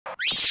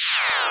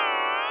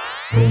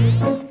हुन्छ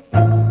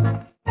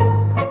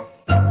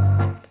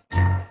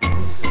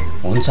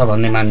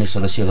भन्ने मान्ने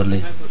सदस्यहरूले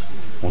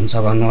हुन्छ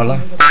भन्नु होला,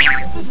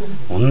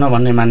 हुन्न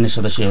भन्ने मान्ने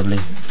सदस्यहरूले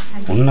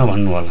हुन्न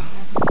भन्नु होला।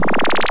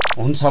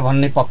 हुन्छ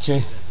भन्ने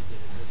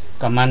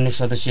पक्षका मान्ने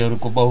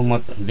सदस्यहरूको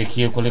बहुमत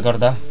देखिएकोले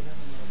गर्दा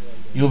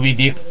यो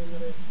विधेयक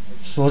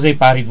सोझै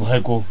पारित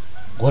भएको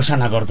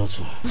घोषणा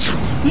गर्दछु।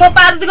 म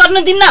पारित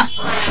गर्न दिन्न।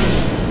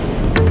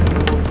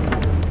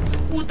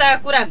 उता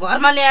कुरा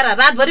घरमा ल्याएर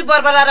रातभरि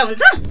बरबराएर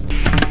हुन्छ।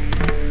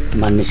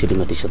 मान्य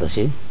श्रीमती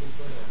सदस्य,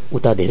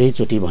 उता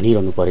धेरैचोटि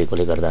भनिरहनु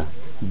परेकोले गर्दा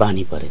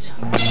बानी परेछ।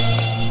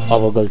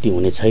 अब गल्ती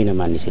हुने छैन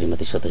मान्य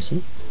श्रीमती सदस्य,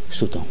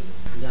 सुतौँ।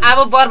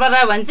 अब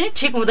बरबरा भने चाहिँ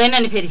ठिक हुँदैन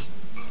नि फेरि।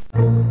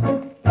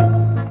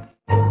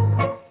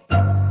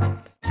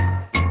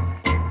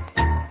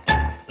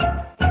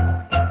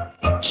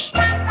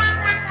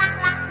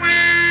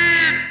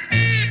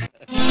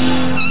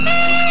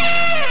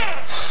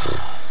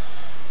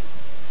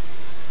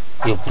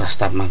 यो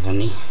प्रस्तावमा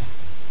पनि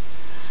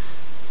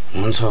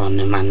हुन्छ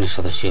भन्ने मान्ने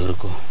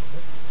सदस्यहरूको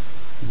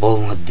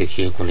बहुमत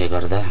देखिएकोले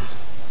गर्दा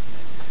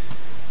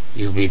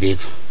यो विधेयक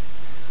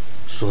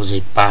सोझै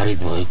पारित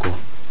भएको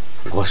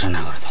घोषणा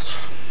गर्दछु।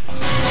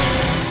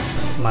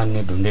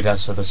 मान्य ढुण्डीराज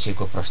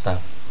सदस्यको प्रस्ताव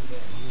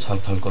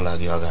छलफलको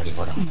लागि अगाडि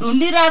बढाउँ।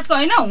 ढुण्डीराजको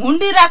होइन,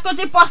 हुण्डीराजको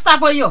चाहिँ प्रस्ताव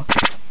हो यो।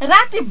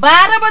 राति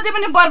 12 बजे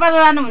पनि बरबार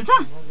लानुहुन्छ।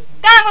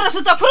 कहाँ गएर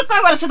सुत, फुर्क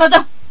गएर सुत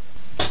जाऊ।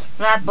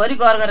 रातभरि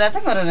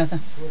गरिरहेछ।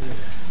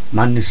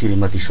 मान्य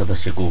श्रीमती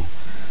सदस्यको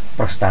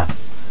प्रस्ताव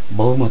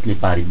बहुमतले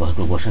पारित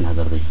भएको घोषणा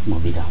गर्दै म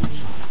बिदा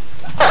हुन्छु।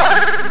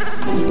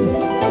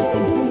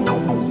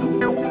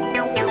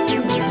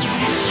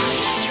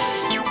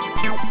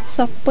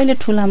 सबैले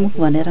ठुला मुख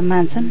भनेर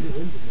मान्छन्।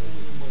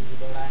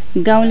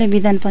 गाउँले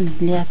विधान पनि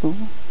ल्याएको हो।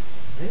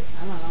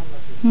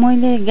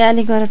 मैले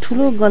गाली गरेर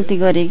ठुलो गल्ती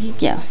गरेँ कि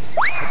क्या?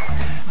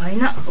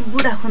 होइन,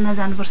 बुढा खोज्न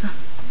जानुपर्छ।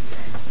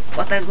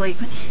 कता गई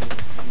पनि।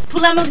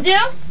 ठुला मुख ज्यू,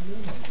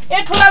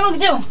 ए ठुला मुख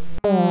ज्यू,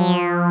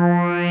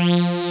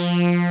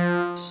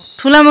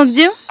 ठुला मुख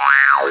ज्यू,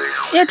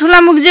 ए ठुला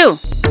मुख ज्यू।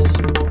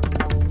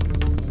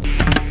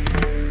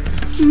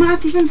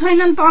 माथि पनि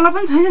छैनन्, तल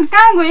पनि छैनन्,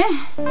 कहाँ गए?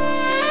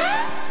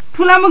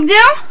 ठुला मुख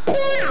ज्यू,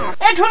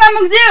 ए ठुला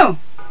मुख ज्यू।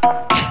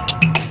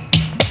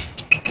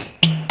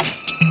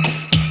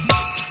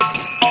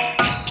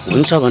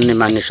 हुन्छ भन्ने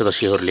मान्ने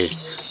सदस्यहरूले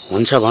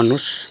हुन्छ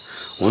भन्नुस्,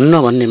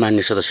 हुन्न भन्ने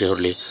मान्ने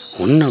सदस्यहरूले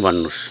हुन्न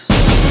भन्नुस्।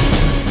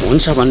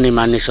 हुन्छ भन्ने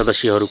मान्ने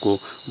सदस्यहरूको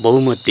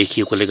बहुमत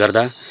देखिएकोले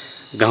गर्दा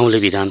गाउँले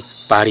विधान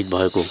पारित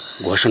भएको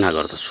घोषणा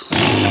गर्दछु।